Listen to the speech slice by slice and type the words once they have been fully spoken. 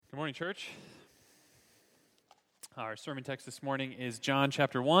Good morning, church. Our sermon text this morning is John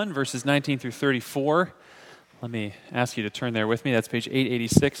chapter 1, verses 19 through 34. Let me ask you to turn there with me. That's page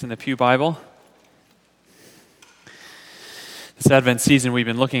 886 in the Pew Bible. This Advent season, we've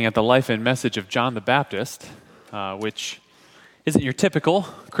been looking at the life and message of John the Baptist, which isn't your typical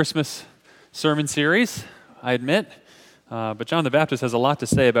Christmas sermon series, I admit. But John the Baptist has a lot to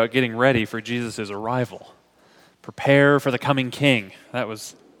say about getting ready for Jesus' arrival. Prepare for the coming king. That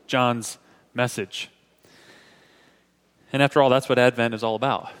was John's message. And after all, that's what Advent is all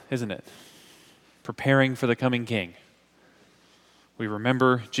about, isn't it? Preparing for the coming king. We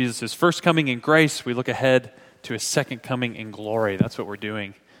remember Jesus' first coming in grace. We look ahead to his second coming in glory. That's what we're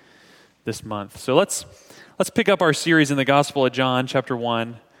doing this month. So let's pick up our series in the Gospel of John, chapter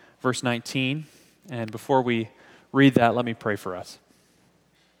 1, verse 19. And before we read that, let me pray for us.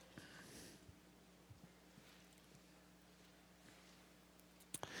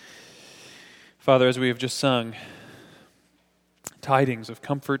 Father, as we have just sung, tidings of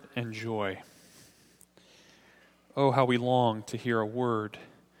comfort and joy. Oh, how we long to hear a word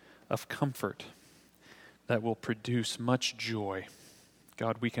of comfort that will produce much joy.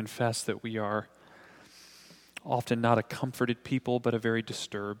 God, we confess that we are often not a comforted people, but a very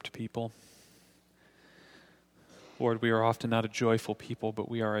disturbed people. Lord, we are often not a joyful people, but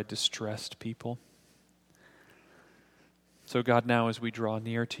we are a distressed people. So God, now as we draw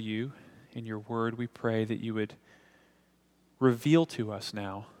near to you in your word, we pray that you would reveal to us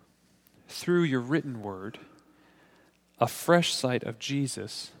now, through your written word, a fresh sight of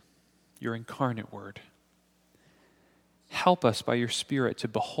Jesus, your incarnate word. Help us by your Spirit to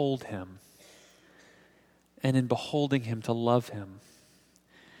behold him, and in beholding him to love him,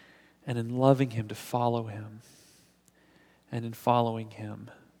 and in loving him to follow him, and in following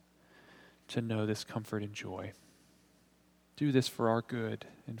him to know this comfort and joy. Do this for our good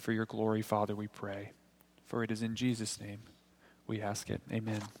and for your glory, Father, we pray. For it is in Jesus' name we ask it.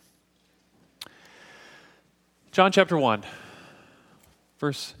 Amen. John chapter 1,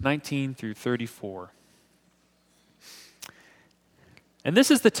 verse 19 through 34. And this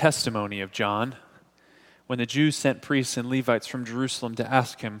is the testimony of John when the Jews sent priests and Levites from Jerusalem to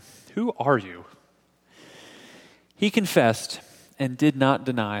ask him, "Who are you?" He confessed and did not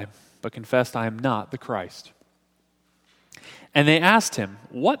deny, but confessed, "I am not the Christ." And they asked him,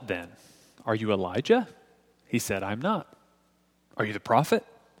 "What then? Are you Elijah?" He said, "I'm not." "Are you the prophet?"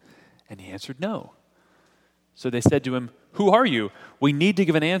 And he answered, "No." So they said to him, "Who are you? We need to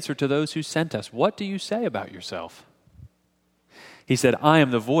give an answer to those who sent us. What do you say about yourself?" He said, "I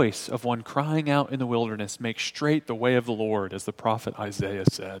am the voice of one crying out in the wilderness, 'Make straight the way of the Lord,' as the prophet Isaiah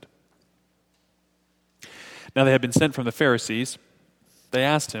said." Now they had been sent from the Pharisees. They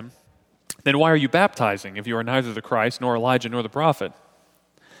asked him, "Then why are you baptizing if you are neither the Christ, nor Elijah, nor the prophet?"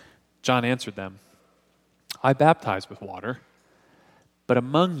 John answered them, "I baptize with water, but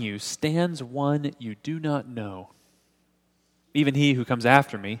among you stands one you do not know, even he who comes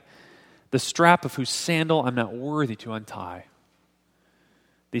after me, the strap of whose sandal I'm not worthy to untie."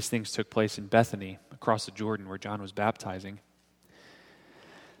 These things took place in Bethany, across the Jordan, where John was baptizing.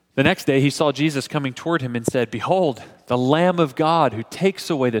 The next day he saw Jesus coming toward him and said, "Behold, the Lamb of God who takes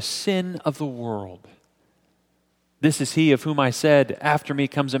away the sin of the world. This is he of whom I said, 'After me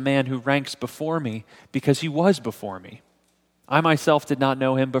comes a man who ranks before me, because he was before me.' I myself did not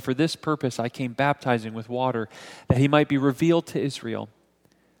know him, but for this purpose I came baptizing with water, that he might be revealed to Israel."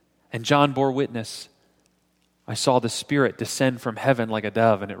 And John bore witness, "I saw the Spirit descend from heaven like a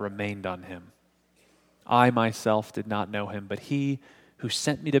dove, and it remained on him. I myself did not know him, but he who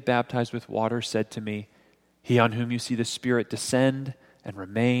sent me to baptize with water said to me, 'He on whom you see the Spirit descend and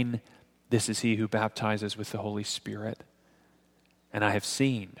remain, this is he who baptizes with the Holy Spirit.' And I have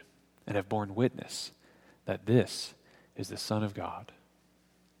seen and have borne witness that this is the Son of God."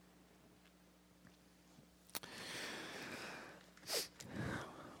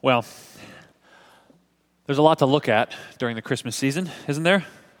 Well, there's a lot to look at during the Christmas season, isn't there?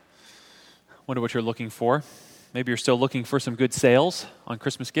 Wonder what you're looking for. Maybe you're still looking for some good sales on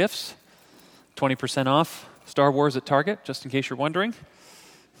Christmas gifts. 20% off Star Wars at Target, just in case you're wondering.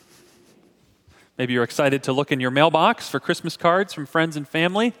 Maybe you're excited to look in your mailbox for Christmas cards from friends and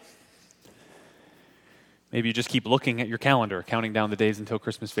family. Maybe you just keep looking at your calendar, counting down the days until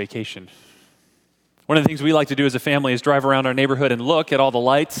Christmas vacation. One of the things we like to do as a family is drive around our neighborhood and look at all the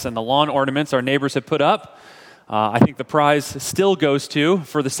lights and the lawn ornaments our neighbors have put up. I think the prize still goes to,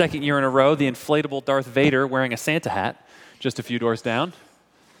 for the second year in a row, the inflatable Darth Vader wearing a Santa hat just a few doors down.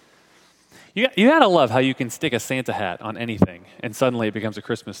 You gotta love how you can stick a Santa hat on anything and suddenly it becomes a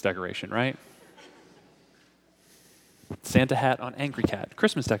Christmas decoration, right? Santa hat on angry cat.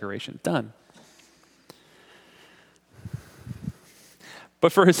 Christmas decoration. Done.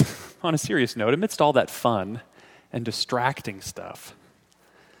 But on a serious note, amidst all that fun and distracting stuff,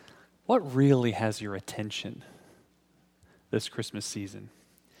 what really has your attention this Christmas season?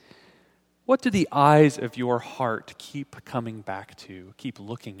 What do the eyes of your heart keep coming back to, keep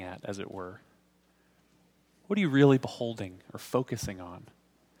looking at, as it were? What are you really beholding or focusing on?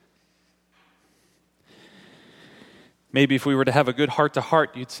 Maybe if we were to have a good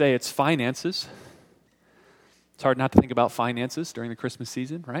heart-to-heart, you'd say it's finances. It's hard not to think about finances during the Christmas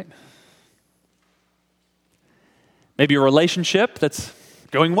season, right? Maybe a relationship that's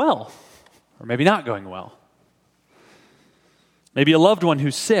going well, or maybe not going well. Maybe a loved one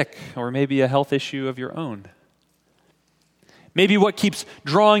who's sick, or maybe a health issue of your own. Maybe what keeps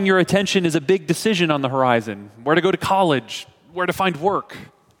drawing your attention is a big decision on the horizon, where to go to college, where to find work.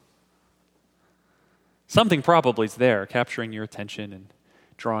 Something probably is there, capturing your attention and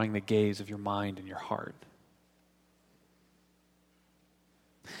drawing the gaze of your mind and your heart.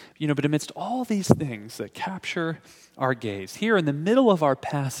 But amidst all these things that capture our gaze, here in the middle of our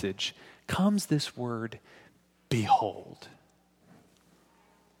passage comes this word, behold.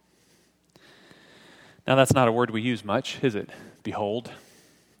 Now, that's not a word we use much, is it? Behold.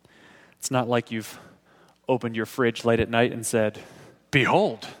 It's not like you've opened your fridge late at night and said,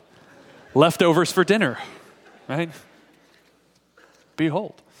 behold, leftovers for dinner, right?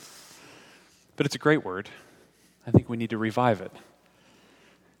 Behold. But it's a great word. I think we need to revive it.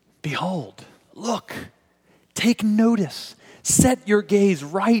 Behold, look, take notice, set your gaze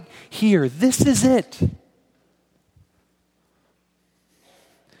right here. This is it.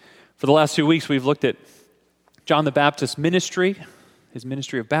 For the last 2 weeks, we've looked at John the Baptist's ministry, his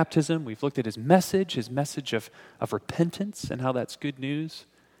ministry of baptism. We've looked at his message of repentance and how that's good news.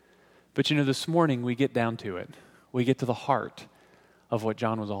 But this morning we get down to it. We get to the heart of what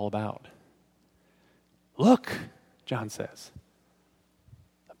John was all about. Look, John says.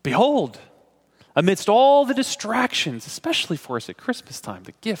 Behold, amidst all the distractions, especially for us at Christmas time,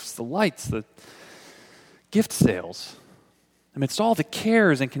 the gifts, the lights, the gift sales, amidst all the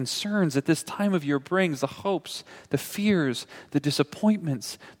cares and concerns that this time of year brings, the hopes, the fears, the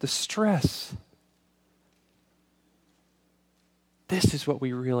disappointments, the stress, this is what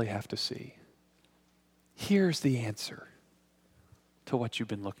we really have to see. Here's the answer to what you've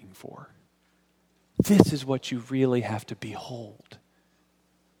been looking for. This is what you really have to behold.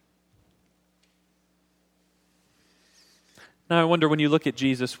 Now, I wonder, when you look at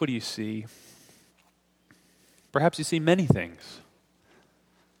Jesus, what do you see? Perhaps you see many things.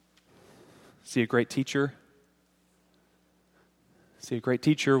 See a great teacher. See a great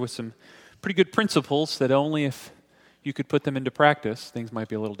teacher with some pretty good principles that only if you could put them into practice, things might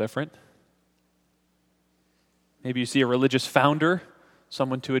be a little different. Maybe you see a religious founder,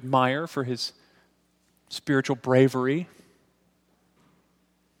 someone to admire for his spiritual bravery.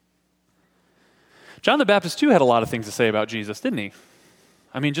 John the Baptist, too, had a lot of things to say about Jesus, didn't he?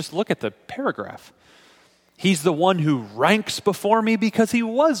 I mean, just look at the paragraph. He's the one who ranks before me because he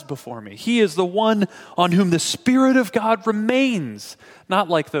was before me. He is the one on whom the Spirit of God remains. Not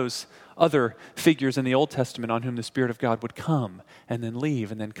like those other figures in the Old Testament on whom the Spirit of God would come and then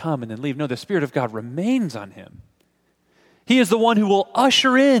leave and then come and then leave. No, the Spirit of God remains on him. He is the one who will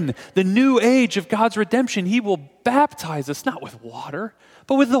usher in the new age of God's redemption. He will baptize us not with water,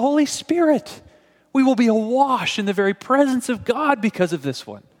 but with the Holy Spirit. We will be awash in the very presence of God because of this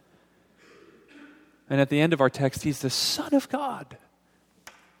one. And at the end of our text, he's the Son of God,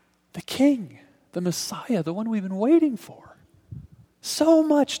 the King, the Messiah, the one we've been waiting for. So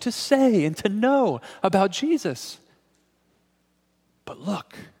much to say and to know about Jesus. But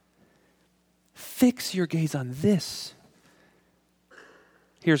look, fix your gaze on this.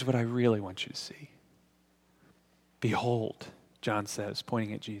 Here's what I really want you to see. Behold, John says,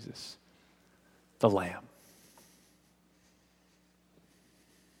 pointing at Jesus, the Lamb.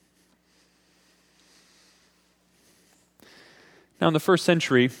 Now, in the first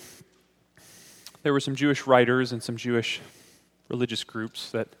century, there were some Jewish writers and some Jewish religious groups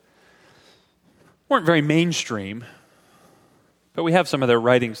that weren't very mainstream, but we have some of their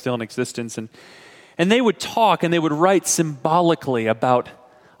writings still in existence. And they would talk and they would write symbolically about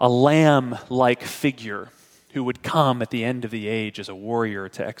a lamb-like figure who would come at the end of the age as a warrior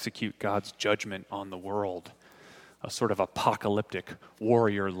to execute God's judgment on the world. A sort of apocalyptic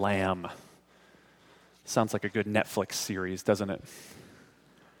warrior lamb. Sounds like a good Netflix series, doesn't it?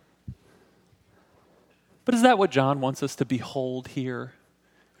 But is that what John wants us to behold here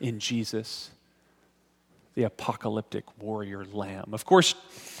in Jesus? The apocalyptic warrior lamb. Of course,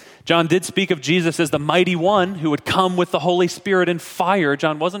 John did speak of Jesus as the mighty one who would come with the Holy Spirit and fire.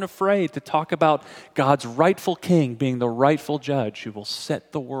 John wasn't afraid to talk about God's rightful king being the rightful judge who will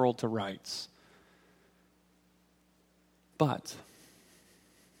set the world to rights. But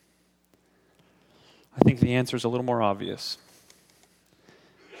I think the answer is a little more obvious.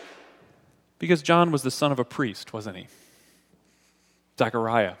 Because John was the son of a priest, wasn't he?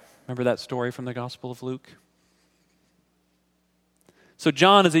 Zechariah. Remember that story from the Gospel of Luke? So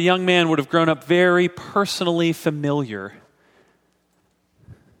John, as a young man, would have grown up very personally familiar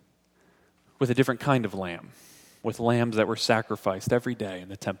with a different kind of lamb, with lambs that were sacrificed every day in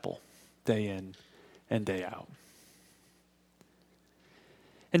the temple, day in and day out.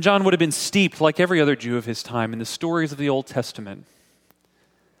 And John would have been steeped, like every other Jew of his time, in the stories of the Old Testament.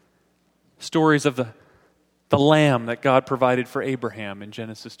 Stories of the lamb that God provided for Abraham in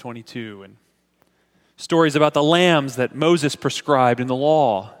Genesis 22, and stories about the lambs that Moses prescribed in the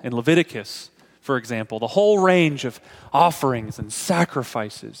law, in Leviticus, for example. The whole range of offerings and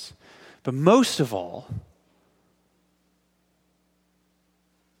sacrifices. But most of all,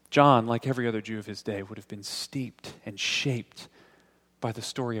 John, like every other Jew of his day, would have been steeped and shaped by the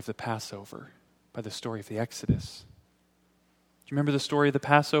story of the Passover, by the story of the Exodus. Do you remember the story of the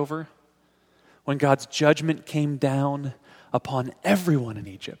Passover? When God's judgment came down upon everyone in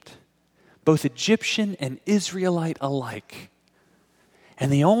Egypt, both Egyptian and Israelite alike.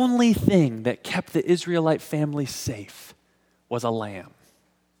 And the only thing that kept the Israelite family safe was a lamb.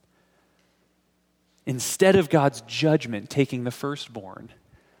 Instead of God's judgment taking the firstborn,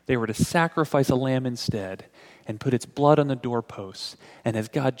 they were to sacrifice a lamb instead and put its blood on the doorposts. And as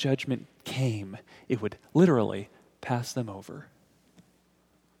God's judgment came, it would literally pass them over,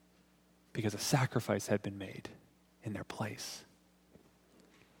 because a sacrifice had been made in their place.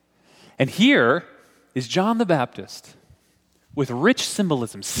 And here is John the Baptist with rich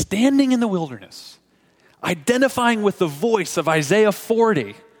symbolism standing in the wilderness, identifying with the voice of Isaiah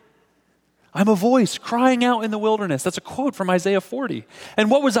 40. I'm a voice crying out in the wilderness. That's a quote from Isaiah 40. And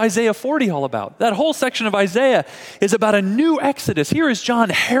what was Isaiah 40 all about? That whole section of Isaiah is about a new Exodus. Here is John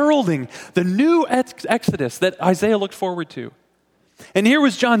heralding the new Exodus that Isaiah looked forward to. And here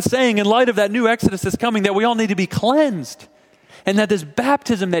was John saying, in light of that new Exodus that's coming, that we all need to be cleansed. And that this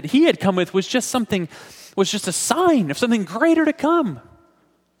baptism that he had come with was just a sign of something greater to come.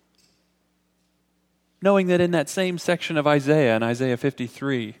 Knowing that in that same section of Isaiah, in Isaiah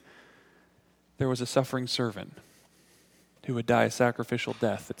 53, there was a suffering servant who would die a sacrificial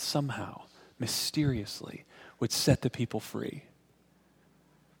death that somehow, mysteriously, would set the people free.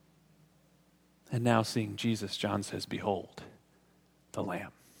 And now seeing Jesus, John says, behold, the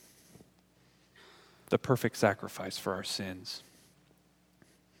Lamb, the perfect sacrifice for our sins.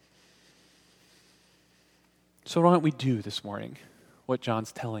 So why don't we do this morning what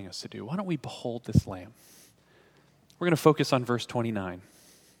John's telling us to do? Why don't we behold this Lamb? We're going to focus on verse 29.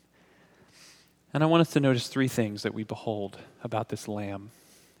 And I want us to notice three things that we behold about this Lamb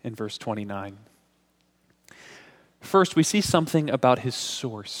in verse 29. First, we see something about his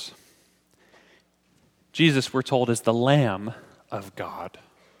source. Jesus, we're told, is the Lamb of God.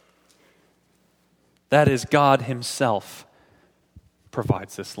 That is, God himself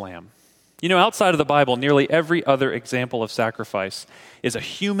provides this lamb. You know, outside of the Bible, nearly every other example of sacrifice is a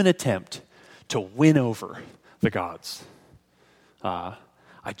human attempt to win over the gods.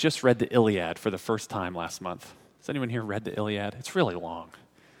 I just read the Iliad for the first time last month. Has anyone here read the Iliad? It's really long.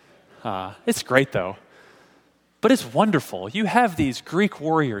 It's great, though. But it's wonderful. You have these Greek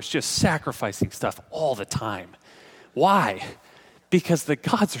warriors just sacrificing stuff all the time. Why? Because the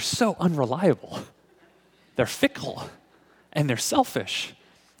gods are so unreliable. They're fickle, and they're selfish,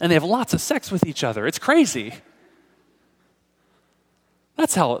 and they have lots of sex with each other. It's crazy.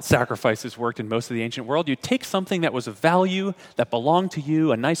 That's how sacrifices worked in most of the ancient world. You take something that was of value, that belonged to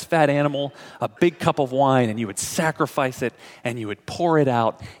you, a nice fat animal, a big cup of wine, and you would sacrifice it, and you would pour it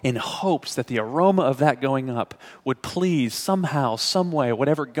out in hopes that the aroma of that going up would please somehow, some way,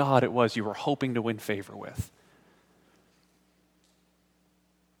 whatever god it was you were hoping to win favor with.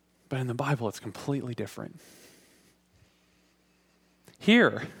 But in the Bible, it's completely different.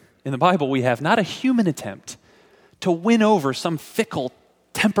 Here, in the Bible, we have not a human attempt to win over some fickle,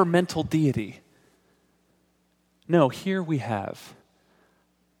 temperamental deity. No, here we have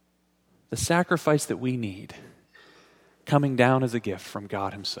the sacrifice that we need coming down as a gift from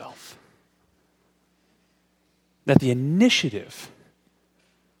God himself. That the initiative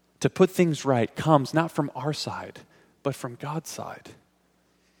to put things right comes not from our side, but from God's side.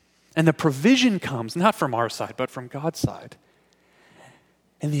 And the provision comes not from our side, but from God's side.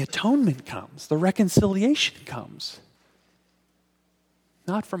 And the atonement comes, the reconciliation comes,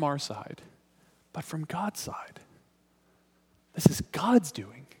 not from our side, but from God's side. This is God's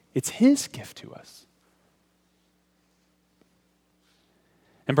doing. It's his gift to us.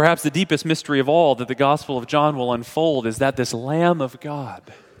 And perhaps the deepest mystery of all that the Gospel of John will unfold is that this Lamb of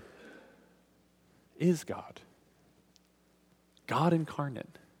God is God. God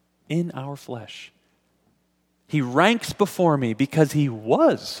incarnate in our flesh. He ranks before me because he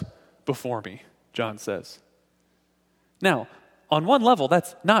was before me, John says. Now, on one level,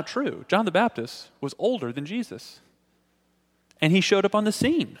 that's not true. John the Baptist was older than Jesus. And he showed up on the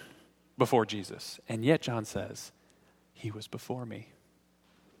scene before Jesus. And yet, John says, he was before me.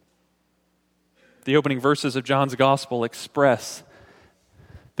 The opening verses of John's Gospel express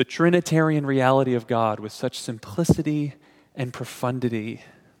the Trinitarian reality of God with such simplicity and profundity,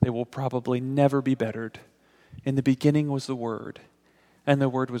 they will probably never be bettered. In the beginning was the Word, and the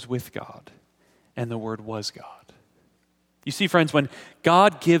Word was with God, and the Word was God. You see, friends, when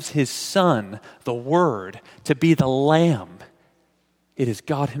God gives his Son, the Word, to be the Lamb, it is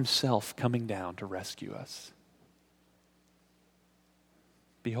God himself coming down to rescue us.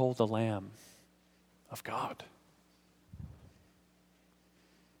 Behold the Lamb of God.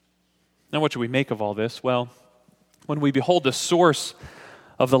 Now, what should we make of all this? Well, when we behold the source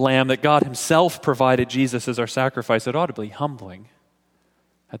of the Lamb, that God himself provided Jesus as our sacrifice, it ought to be humbling,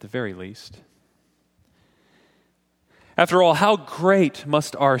 at the very least. After all, how great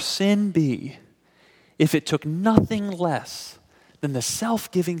must our sin be if it took nothing less than the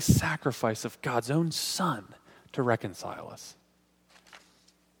self-giving sacrifice of God's own Son to reconcile us?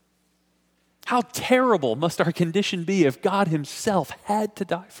 How terrible must our condition be if God himself had to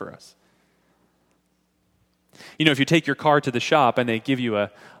die for us? You know, if you take your car to the shop and they give you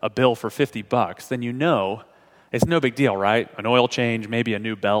a bill for $50, then you know it's no big deal, right? An oil change, maybe a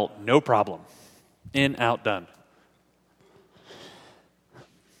new belt, no problem. In, out, done.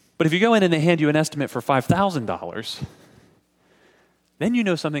 But if you go in and they hand you an estimate for $5,000, then you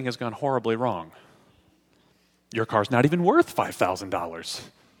know something has gone horribly wrong. Your car's not even worth $5,000,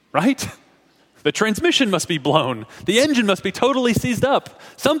 right? The transmission must be blown. The engine must be totally seized up.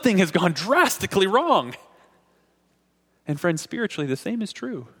 Something has gone drastically wrong. And friends, spiritually, the same is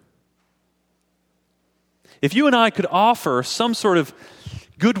true. If you and I could offer some sort of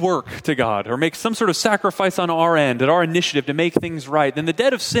good work to God or make some sort of sacrifice on our end, at our initiative to make things right, then the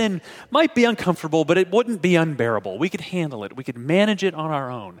debt of sin might be uncomfortable, but it wouldn't be unbearable. We could handle it. We could manage it on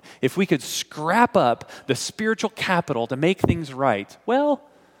our own. If we could scrap up the spiritual capital to make things right, well,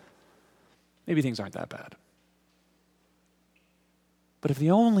 maybe things aren't that bad. But if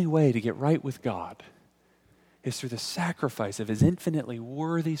the only way to get right with God is through the sacrifice of his infinitely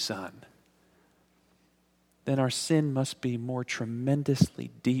worthy Son, then our sin must be more tremendously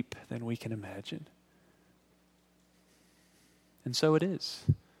deep than we can imagine. And so it is.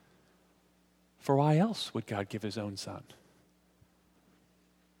 For why else would God give his own Son?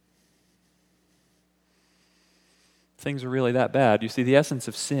 Things are really that bad. You see, the essence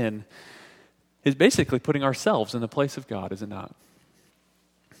of sin is basically putting ourselves in the place of God, is it not?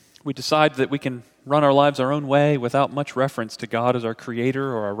 We decide that we can run our lives our own way without much reference to God as our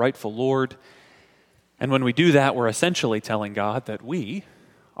creator or our rightful Lord. And when we do that, we're essentially telling God that we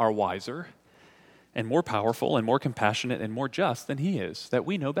are wiser and more powerful and more compassionate and more just than he is, that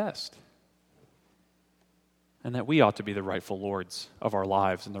we know best. And that we ought to be the rightful lords of our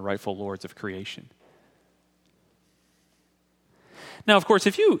lives and the rightful lords of creation. Now, of course,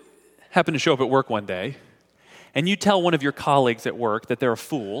 if you happen to show up at work one day and you tell one of your colleagues at work that they're a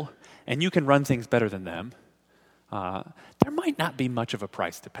fool and you can run things better than them, there might not be much of a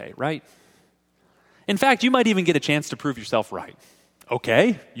price to pay, right? In fact, you might even get a chance to prove yourself right.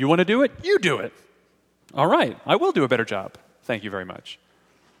 Okay, you want to do it? You do it. All right, I will do a better job. Thank you very much.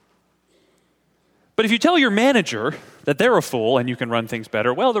 But if you tell your manager that they're a fool and you can run things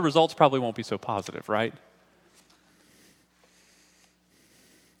better, well, the results probably won't be so positive, right?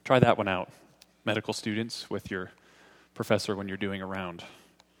 Try that one out, medical students, with your professor when you're doing a round.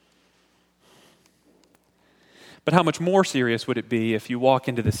 But how much more serious would it be if you walk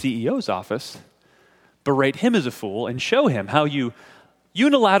into the CEO's office, berate him as a fool, and show him how you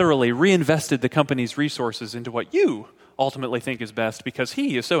unilaterally reinvested the company's resources into what you ultimately think is best because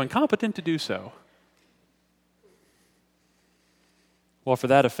he is so incompetent to do so? Well, for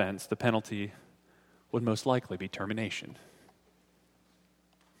that offense, the penalty would most likely be termination.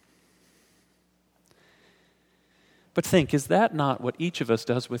 But think, is that not what each of us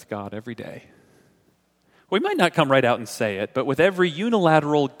does with God every day? We might not come right out and say it, but with every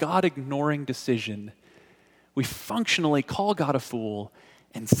unilateral, God-ignoring decision, we functionally call God a fool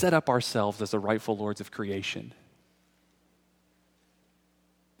and set up ourselves as the rightful lords of creation.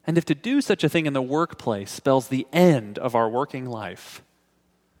 And if to do such a thing in the workplace spells the end of our working life,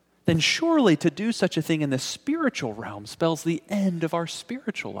 then surely to do such a thing in the spiritual realm spells the end of our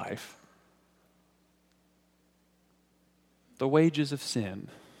spiritual life. The wages of sin,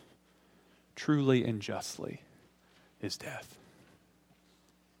 truly and justly, is death.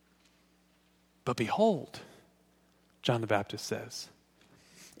 But behold, John the Baptist says,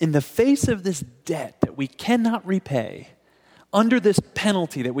 in the face of this debt that we cannot repay, under this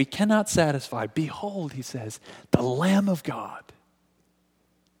penalty that we cannot satisfy, behold, he says, the Lamb of God.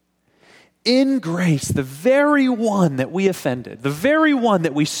 In grace, the very one that we offended, the very one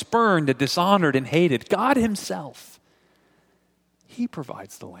that we spurned and dishonored and hated, God himself, he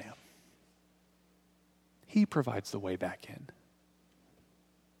provides the Lamb. He provides the way back in.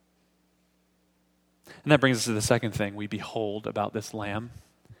 And that brings us to the second thing we behold about this Lamb.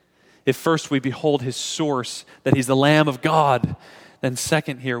 If first we behold his source, that he's the Lamb of God, then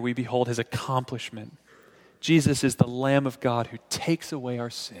second here we behold his accomplishment. Jesus is the Lamb of God who takes away our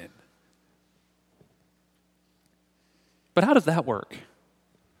sin. But how does that work?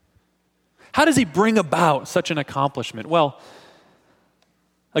 How does he bring about such an accomplishment? Well,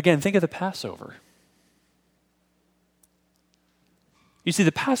 again, think of the Passover. You see,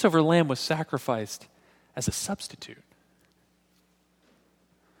 the Passover lamb was sacrificed as a substitute.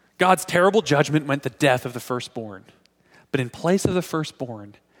 God's terrible judgment meant the death of the firstborn. But in place of the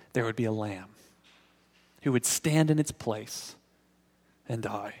firstborn, there would be a lamb who would stand in its place and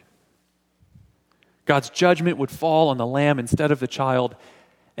die. God's judgment would fall on the lamb instead of the child,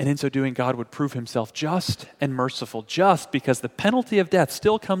 and in so doing, God would prove himself just and merciful, just because the penalty of death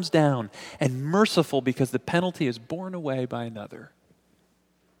still comes down, and merciful because the penalty is borne away by another.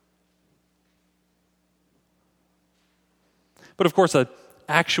 But of course, an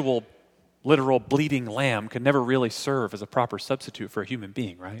actual, literal bleeding lamb could never really serve as a proper substitute for a human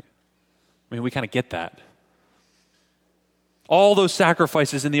being, right? I mean, we kind of get that. All those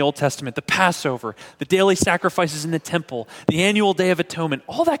sacrifices in the Old Testament, the Passover, the daily sacrifices in the temple, the annual Day of Atonement,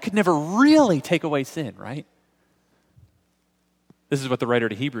 all that could never really take away sin, right? This is what the writer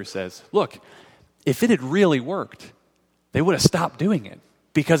to Hebrews says. Look, if it had really worked, they would have stopped doing it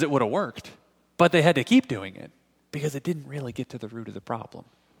because it would have worked. But they had to keep doing it because it didn't really get to the root of the problem.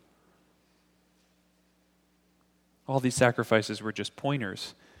 All these sacrifices were just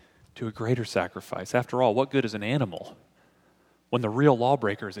pointers to a greater sacrifice. After all, what good is an animal when the real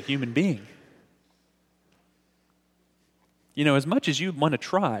lawbreaker is a human being? You know, as much as you want to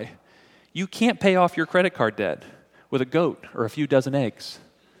try, you can't pay off your credit card debt with a goat or a few dozen eggs.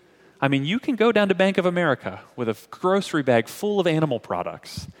 I mean, you can go down to Bank of America with a grocery bag full of animal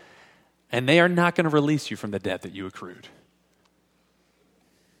products, and they are not going to release you from the debt that you accrued.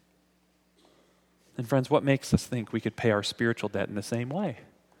 And friends, what makes us think we could pay our spiritual debt in the same way?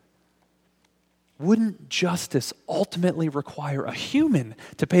 Wouldn't justice ultimately require a human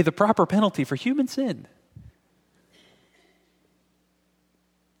to pay the proper penalty for human sin?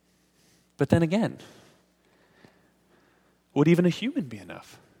 But then again, would even a human be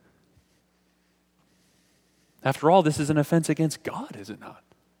enough? After all, this is an offense against God, is it not?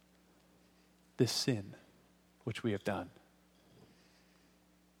 This sin which we have done.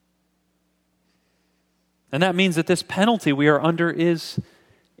 And that means that this penalty we are under is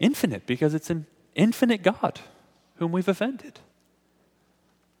infinite because it's an infinite God whom we've offended.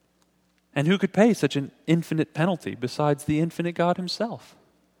 And who could pay such an infinite penalty besides the infinite God himself?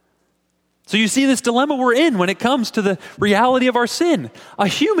 So you see this dilemma we're in when it comes to the reality of our sin. A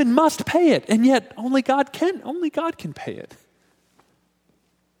human must pay it, and yet only God can pay it.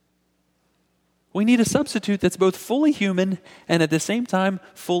 We need a substitute that's both fully human and at the same time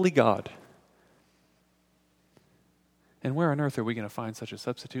fully God. And where on earth are we going to find such a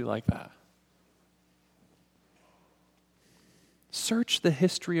substitute like that? Search the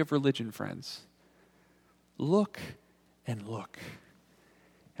history of religion, friends. Look and look,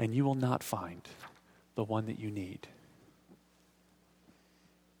 and you will not find the one that you need.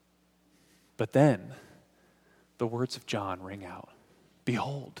 But then, the words of John ring out.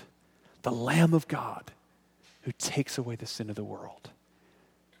 Behold, the Lamb of God who takes away the sin of the world.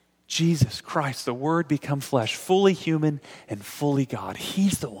 Jesus Christ, the Word become flesh, fully human and fully God.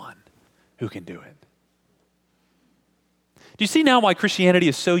 He's the one who can do it. Do you see now why Christianity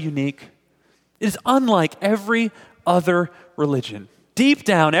is so unique? It is unlike every other religion. Deep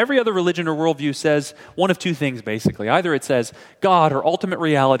down, every other religion or worldview says one of two things, basically. Either it says God or ultimate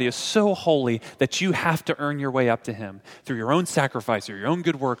reality is so holy that you have to earn your way up to him through your own sacrifice or your own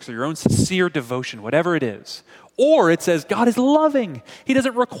good works or your own sincere devotion, whatever it is. Or it says God is loving. He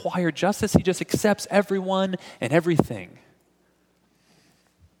doesn't require justice. He just accepts everyone and everything.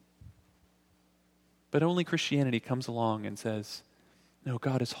 But only Christianity comes along and says, no,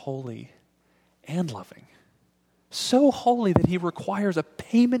 God is holy and loving. So holy that he requires a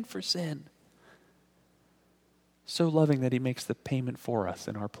payment for sin. So loving that he makes the payment for us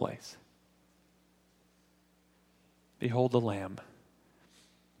in our place. Behold the Lamb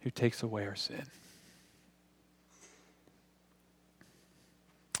who takes away our sin.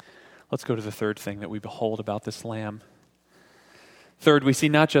 Let's go to the third thing that we behold about this Lamb. Third, we see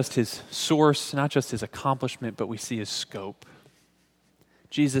not just his source, not just his accomplishment, but we see his scope.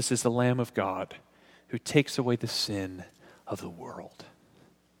 Jesus is the Lamb of God who takes away the sin of the world.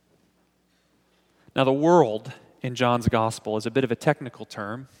 Now, the world in John's gospel is a bit of a technical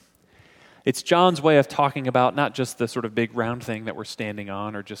term. It's John's way of talking about not just the sort of big round thing that we're standing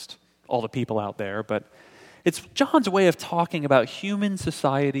on or just all the people out there, but it's John's way of talking about human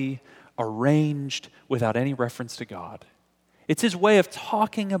society arranged without any reference to God. It's his way of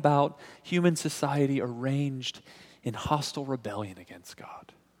talking about human society arranged in hostile rebellion against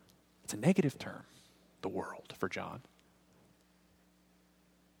God. It's a negative term, the world, for John.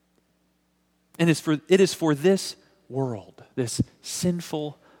 And it is for this world, this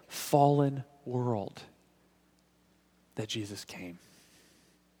sinful, fallen world, that Jesus came.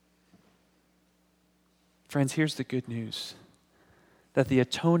 Friends, here's the good news, that the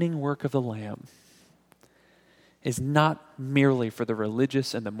atoning work of the Lamb is not merely for the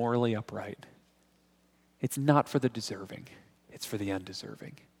religious and the morally upright. It's not for the deserving. It's for the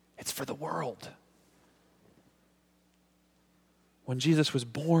undeserving. It's for the world. When Jesus was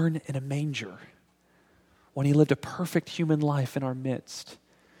born in a manger, when he lived a perfect human life in our midst,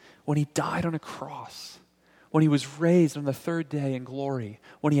 when he died on a cross, when he was raised on the third day in glory,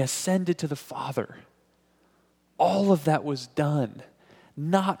 when he ascended to the Father, all of that was done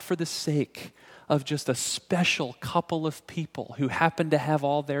not for the sake of just a special couple of people who happened to have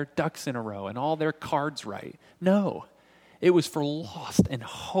all their ducks in a row and all their cards right. No, it was for lost and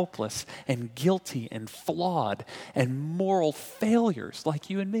hopeless and guilty and flawed and moral failures like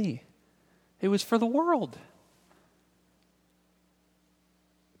you and me. It was for the world.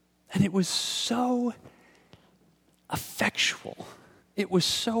 And it was so effectual. It was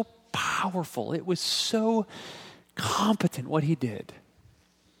so powerful. It was so competent what he did,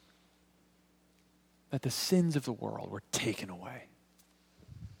 that the sins of the world were taken away.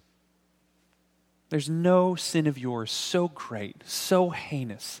 There's no sin of yours so great, so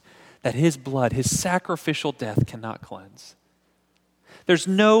heinous, that his blood, his sacrificial death cannot cleanse. There's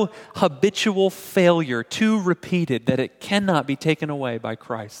no habitual failure too repeated that it cannot be taken away by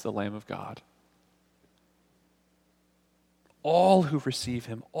Christ, the Lamb of God. All who receive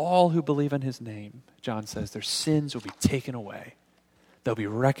him, all who believe in his name, John says, their sins will be taken away. They'll be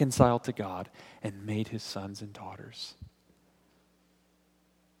reconciled to God and made his sons and daughters.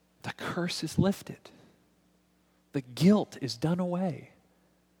 The curse is lifted. The guilt is done away.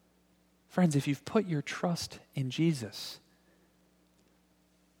 Friends, if you've put your trust in Jesus,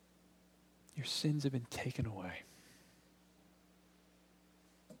 your sins have been taken away.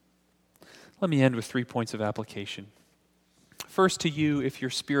 Let me end with 3 points of application. First, to you, if you're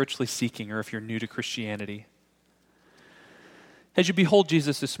spiritually seeking or if you're new to Christianity. As you behold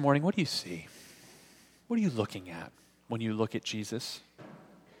Jesus this morning, what do you see? What are you looking at when you look at Jesus?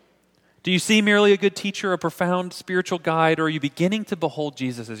 Do you see merely a good teacher, a profound spiritual guide, or are you beginning to behold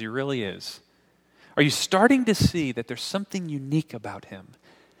Jesus as he really is? Are you starting to see that there's something unique about him,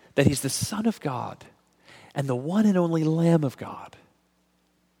 that he's the Son of God and the one and only Lamb of God?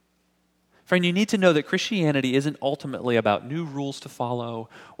 Friend, you need to know that Christianity isn't ultimately about new rules to follow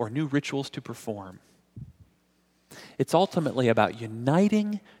or new rituals to perform. It's ultimately about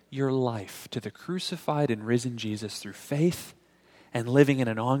uniting your life to the crucified and risen Jesus through faith and living in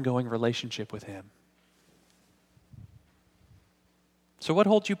an ongoing relationship with him. So what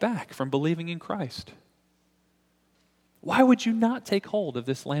holds you back from believing in Christ? Why would you not take hold of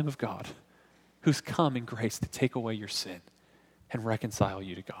this Lamb of God who's come in grace to take away your sin and reconcile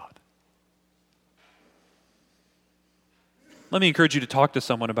you to God? Let me encourage you to talk to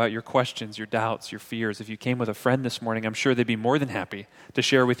someone about your questions, your doubts, your fears. If you came with a friend this morning, I'm sure they'd be more than happy to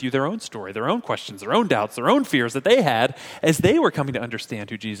share with you their own story, their own questions, their own doubts, their own fears that they had as they were coming to understand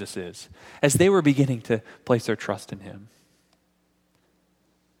who Jesus is, as they were beginning to place their trust in him.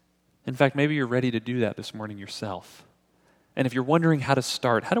 In fact, maybe you're ready to do that this morning yourself. And if you're wondering how to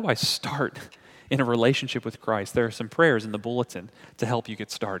start, how do I start in a relationship with Christ? There are some prayers in the bulletin to help you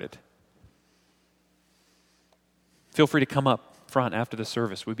get started. Feel free to come up front after the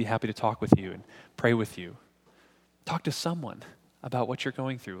service. We'd be happy to talk with you and pray with you. Talk to someone about what you're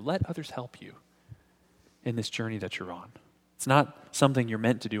going through. Let others help you in this journey that you're on. It's not something you're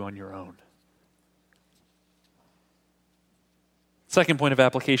meant to do on your own. Second point of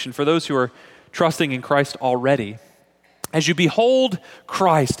application, for those who are trusting in Christ already, as you behold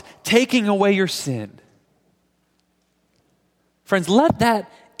Christ taking away your sin, friends, let that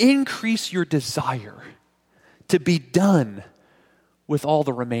increase your desire to be done with all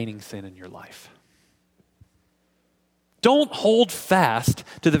the remaining sin in your life. Don't hold fast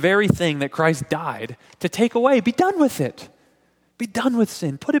to the very thing that Christ died to take away. Be done with it. Be done with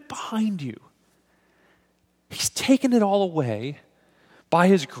sin. Put it behind you. He's taken it all away by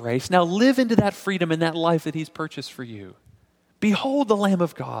his grace. Now live into that freedom and that life that he's purchased for you. Behold the Lamb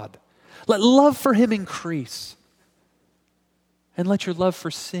of God. Let love for him increase. And let your love for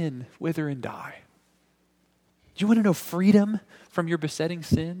sin wither and die. Do you want to know freedom from your besetting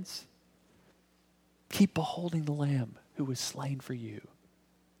sins? Keep beholding the Lamb who was slain for you.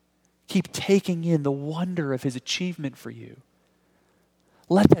 Keep taking in the wonder of his achievement for you.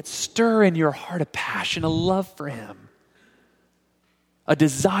 Let that stir in your heart a passion, a love for him, a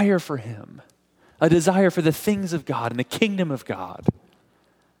desire for him, a desire for the things of God and the kingdom of God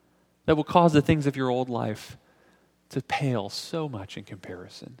that will cause the things of your old life to pale so much in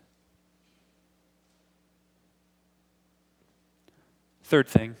comparison. Third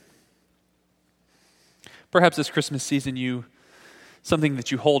thing, perhaps this Christmas season, something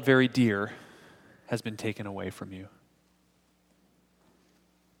that you hold very dear has been taken away from you.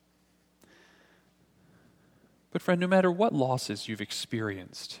 But friend, no matter what losses you've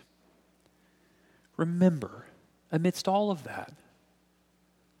experienced, remember, amidst all of that,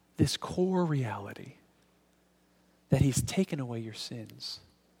 this core reality that he's taken away your sins.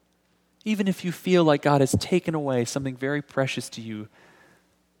 Even if you feel like God has taken away something very precious to you,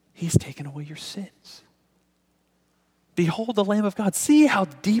 he's taken away your sins. Behold the Lamb of God. See how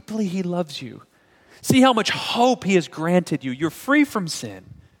deeply he loves you. See how much hope he has granted you. You're free from sin.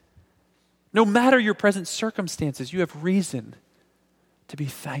 No matter your present circumstances, you have reason to be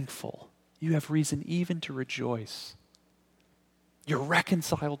thankful. You have reason even to rejoice. You're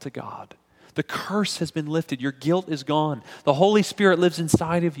reconciled to God. The curse has been lifted. Your guilt is gone. The Holy Spirit lives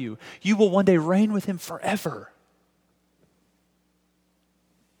inside of you. You will one day reign with him forever.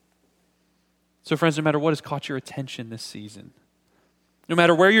 So friends, no matter what has caught your attention this season, no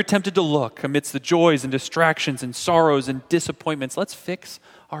matter where you're tempted to look amidst the joys and distractions and sorrows and disappointments, let's fix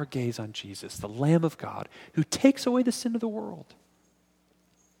our gaze on Jesus, the Lamb of God, who takes away the sin of the world.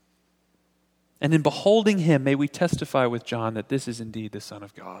 And in beholding him, may we testify with John that this is indeed the Son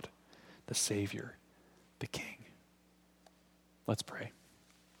of God, the Savior, the King. Let's pray.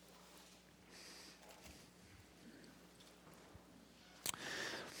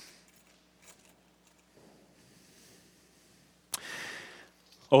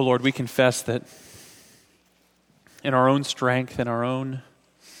 Oh Lord, we confess that in our own strength, in our own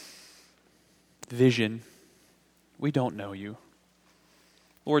vision, we don't know you.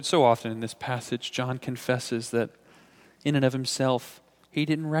 Lord, so often in this passage, John confesses that in and of himself, he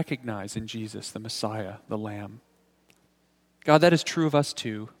didn't recognize in Jesus the Messiah, the Lamb. God, that is true of us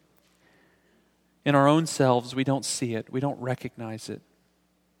too. In our own selves, we don't see it. We don't recognize it.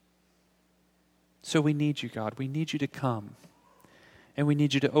 So we need you, God. We need you to come. And we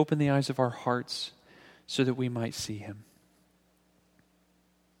need you to open the eyes of our hearts so that we might see him.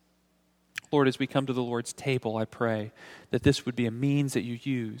 Lord, as we come to the Lord's table, I pray that this would be a means that you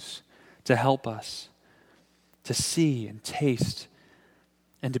use to help us to see and taste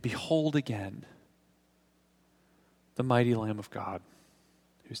and to behold again the mighty Lamb of God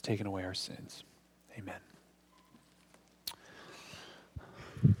who's taken away our sins. Amen.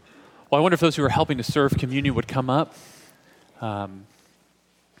 Well, I wonder if those who are helping to serve communion would come up.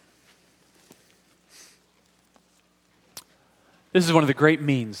 This is one of the great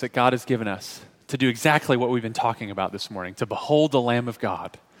means that God has given us to do exactly what we've been talking about this morning, to behold the Lamb of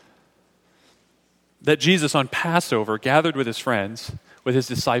God. That Jesus on Passover gathered with his friends, with his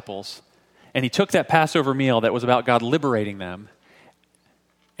disciples, and he took that Passover meal that was about God liberating them,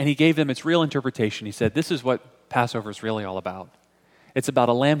 and he gave them its real interpretation. He said, this is what Passover is really all about. It's about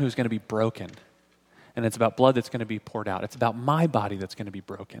a lamb who's going to be broken, and it's about blood that's going to be poured out. It's about my body that's going to be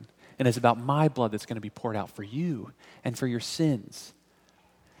broken. And it's about my blood that's going to be poured out for you and for your sins.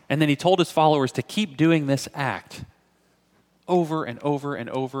 And then he told his followers to keep doing this act over and over and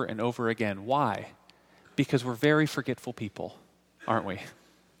over and over again. Why? Because we're very forgetful people, aren't we?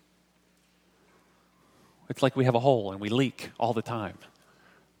 It's like we have a hole and we leak all the time.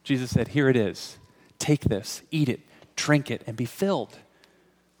 Jesus said, here it is. Take this, eat it, drink it, and be filled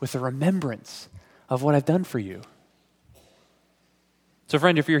with the remembrance of what I've done for you. So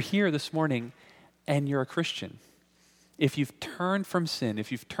friend, if you're here this morning and you're a Christian, if you've turned from sin,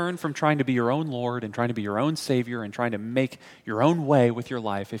 if you've turned from trying to be your own Lord and trying to be your own Savior and trying to make your own way with your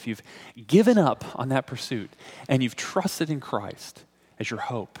life, if you've given up on that pursuit and you've trusted in Christ as your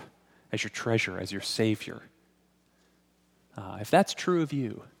hope, as your treasure, as your Savior, if that's true of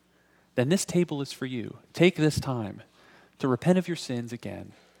you, then this table is for you. Take this time to repent of your sins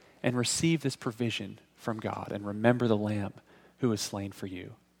again and receive this provision from God and remember the Lamb who was slain for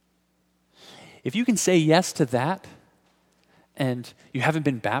you. If you can say yes to that and you haven't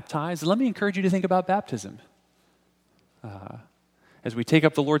been baptized, let me encourage you to think about baptism. As we take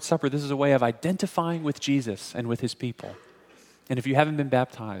up the Lord's Supper, this is a way of identifying with Jesus and with his people. And if you haven't been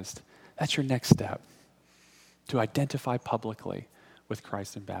baptized, that's your next step, to identify publicly with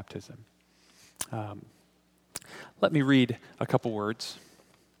Christ in baptism. Let me read a couple words.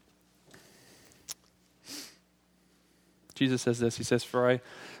 Jesus says this. He says,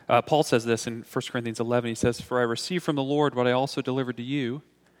 Paul says this in 1 Corinthians 11. He says, "For I received from the Lord what I also delivered to you,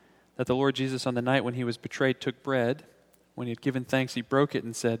 that the Lord Jesus on the night when he was betrayed took bread. When he had given thanks, he broke it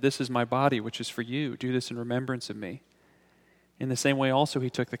and said, 'This is my body, which is for you. Do this in remembrance of me.' In the same way also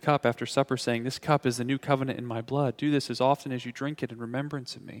he took the cup after supper, saying, 'This cup is the new covenant in my blood. Do this as often as you drink it in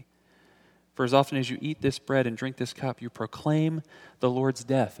remembrance of me. For as often as you eat this bread and drink this cup, you proclaim the Lord's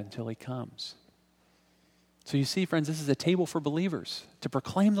death until he comes.'" So you see, friends, this is a table for believers, to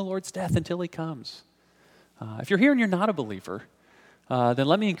proclaim the Lord's death until he comes. If you're here and you're not a believer, then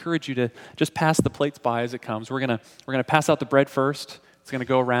let me encourage you to just pass the plates by as it comes. We're gonna pass out the bread first. It's going to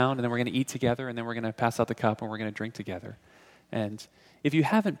go around, and then we're going to eat together, and then we're going to pass out the cup, and we're going to drink together. And if you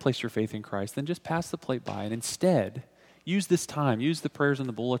haven't placed your faith in Christ, then just pass the plate by, and instead, use this time, use the prayers in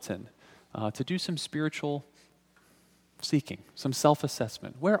the bulletin to do some spiritual seeking, some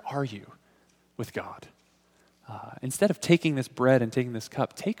self-assessment. Where are you with God? Instead of taking this bread and taking this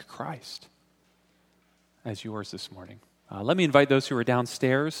cup, take Christ as yours this morning. Let me invite those who are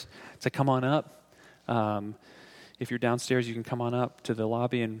downstairs to come on up. If you're downstairs, you can come on up to the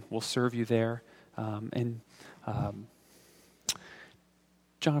lobby and we'll serve you there.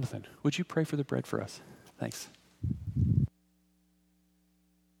 Jonathan, would you pray for the bread for us? Thanks.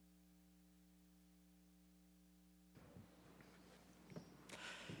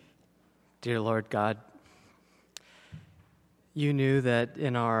 Dear Lord God, you knew that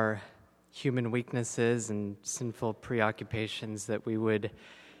in our human weaknesses and sinful preoccupations that we would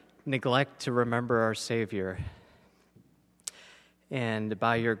neglect to remember our Savior. And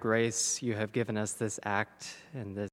by your grace, you have given us this act and this